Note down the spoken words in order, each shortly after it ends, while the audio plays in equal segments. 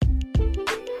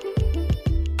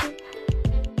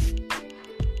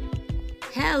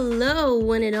Hello,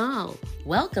 one and all.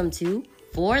 Welcome to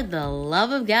For the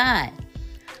Love of God.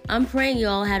 I'm praying you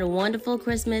all had a wonderful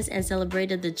Christmas and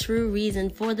celebrated the true reason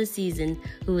for the season,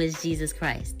 who is Jesus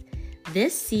Christ.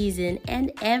 This season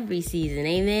and every season,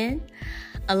 amen?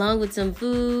 Along with some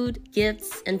food,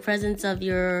 gifts, and presents of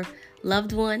your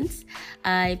loved ones,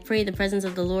 I pray the presence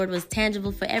of the Lord was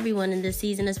tangible for everyone in this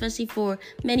season, especially for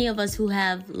many of us who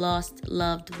have lost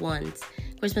loved ones.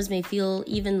 Christmas may feel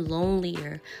even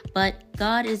lonelier, but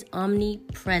God is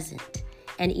omnipresent,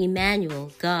 and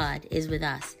Emmanuel, God, is with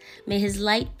us. May his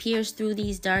light pierce through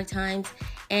these dark times,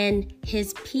 and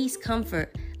his peace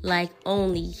comfort like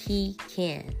only he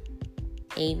can.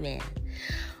 Amen.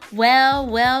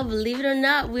 Well, believe it or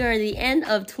not, we are at the end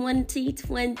of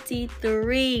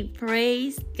 2023.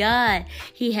 Praise God.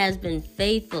 He has been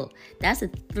faithful. That's a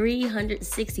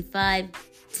 365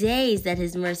 days that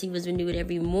his mercy was renewed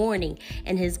every morning,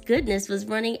 and his goodness was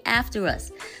running after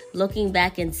us. Looking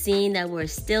back and seeing that we're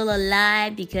still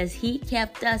alive because he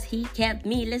kept us, he kept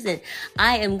me. Listen,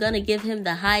 I am going to give him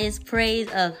the highest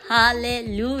praise of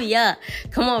hallelujah.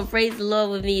 Come on, praise the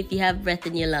Lord with me if you have breath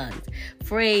in your lungs.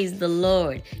 Praise the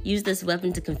Lord. Use this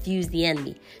weapon to confuse the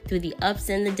enemy. Through the ups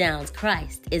and the downs,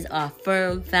 Christ is our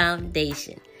firm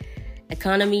foundation.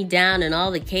 Economy down and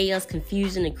all the chaos,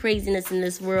 confusion, and craziness in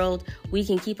this world, we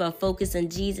can keep our focus on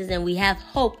Jesus, and we have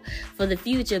hope for the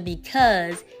future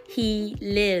because he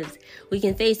lives. We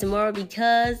can face tomorrow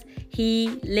because he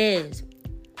lives.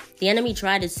 The enemy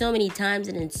tried it so many times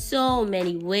and in so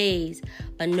many ways,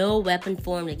 but no weapon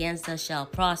formed against us shall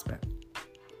prosper.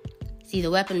 See,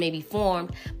 the weapon may be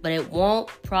formed, but it won't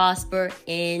prosper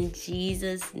in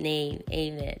Jesus' name.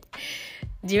 Amen.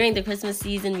 During the Christmas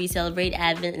season, we celebrate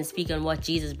Advent and speak on what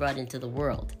Jesus brought into the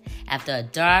world. After a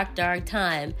dark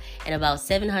time, and about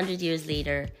 700 years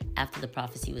later, after the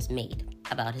prophecy was made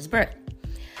about his birth.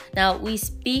 Now, we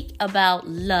speak about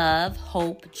love,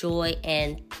 hope, joy,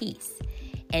 and peace,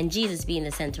 and Jesus being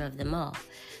the center of them all.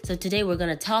 So today we're going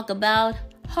to talk about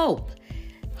hope.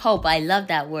 Hope, I love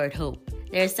that word, hope.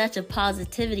 There's such a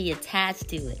positivity attached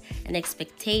to it, an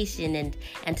expectation and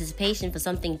anticipation for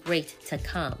something great to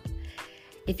come.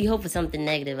 If you hope for something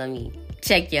negative,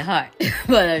 check your heart.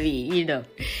 But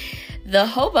the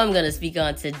hope I'm going to speak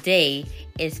on today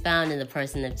is found in the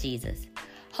person of Jesus.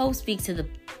 Hope speaks to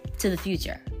the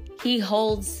future. He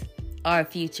holds our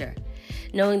future.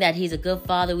 Knowing that he's a good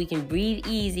father, we can breathe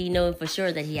easy, knowing for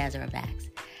sure that he has our backs.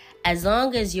 As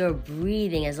long as you're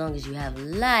breathing, as long as you have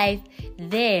life,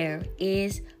 there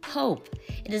is hope.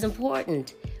 It is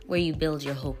important where you build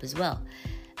your hope as well.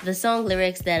 The song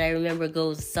lyrics that I remember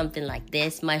goes something like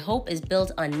this: my hope is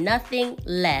built on nothing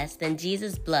less than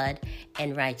Jesus' blood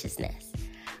and righteousness.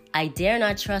 I dare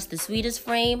not trust the sweetest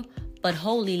frame, but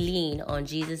wholly lean on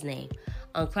Jesus' name.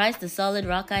 On Christ the solid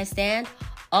rock I stand,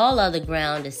 all other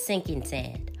ground is sinking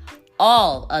sand.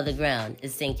 All other ground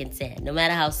is sinking sand. No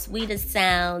matter how sweet it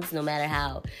sounds, no matter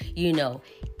how,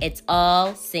 it's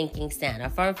all sinking sand. Our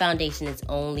firm foundation is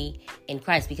only in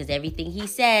Christ because everything he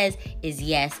says is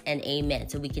yes and amen.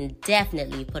 So we can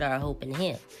definitely put our hope in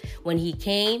him. When he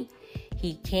came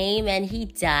and he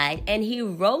died and he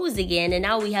rose again. And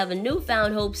now we have a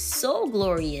newfound hope so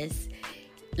glorious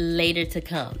later to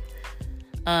come.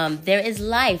 There is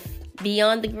life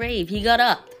beyond the grave. He got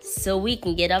up so we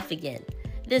can get up again.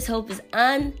 This hope is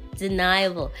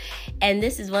undeniable, and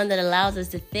this is one that allows us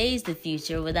to face the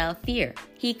future without fear.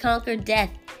 He conquered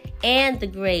death and the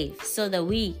grave so that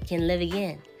we can live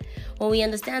again. When we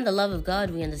understand the love of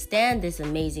God, we understand this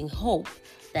amazing hope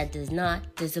that does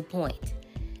not disappoint.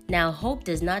 Now, hope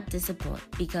does not disappoint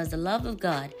because the love of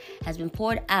God has been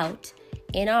poured out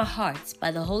in our hearts by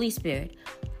the Holy Spirit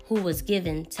who was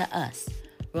given to us.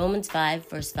 Romans 5,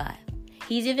 verse 5.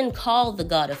 He's even called the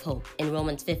God of hope in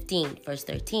Romans 15, verse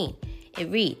 13.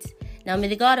 It reads, now may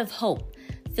the God of hope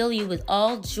fill you with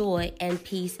all joy and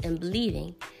peace in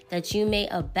believing, that you may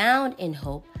abound in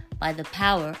hope by the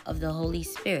power of the Holy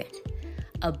Spirit.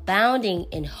 Abounding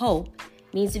in hope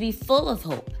means to be full of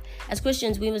hope. As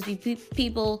Christians, we must be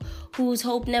people whose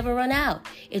hope never run out.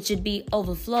 It should be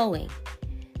overflowing.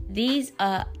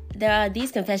 There are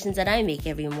these confessions that I make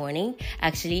every morning.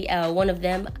 Actually, one of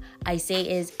them I say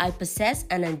is, I possess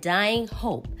an undying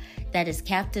hope that is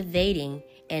captivating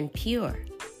and pure.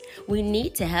 We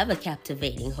need to have a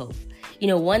captivating hope.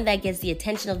 One that gets the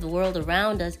attention of the world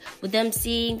around us, with them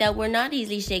seeing that we're not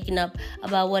easily shaken up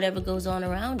about whatever goes on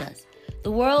around us.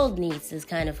 The world needs this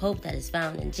kind of hope that is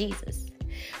found in Jesus.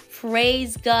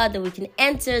 Praise God that we can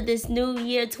enter this new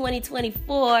year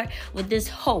 2024 with this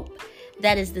hope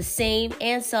that is the same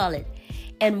and solid,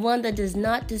 and one that does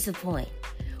not disappoint.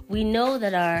 We know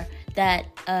that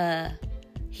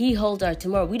He holds our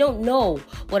tomorrow. We don't know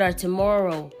what our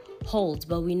tomorrow holds,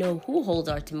 but we know who holds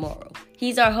our tomorrow.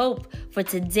 He's our hope for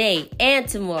today and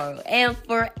tomorrow and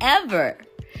forever.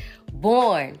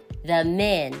 Born that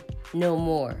man no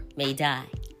more may die.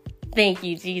 Thank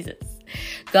you, Jesus.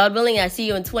 God willing, I see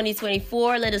you in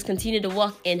 2024. Let us continue to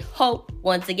walk in hope.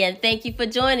 Once again, thank you for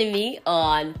joining me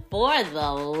on For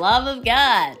the Love of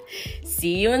God.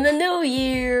 See you in the new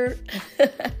year.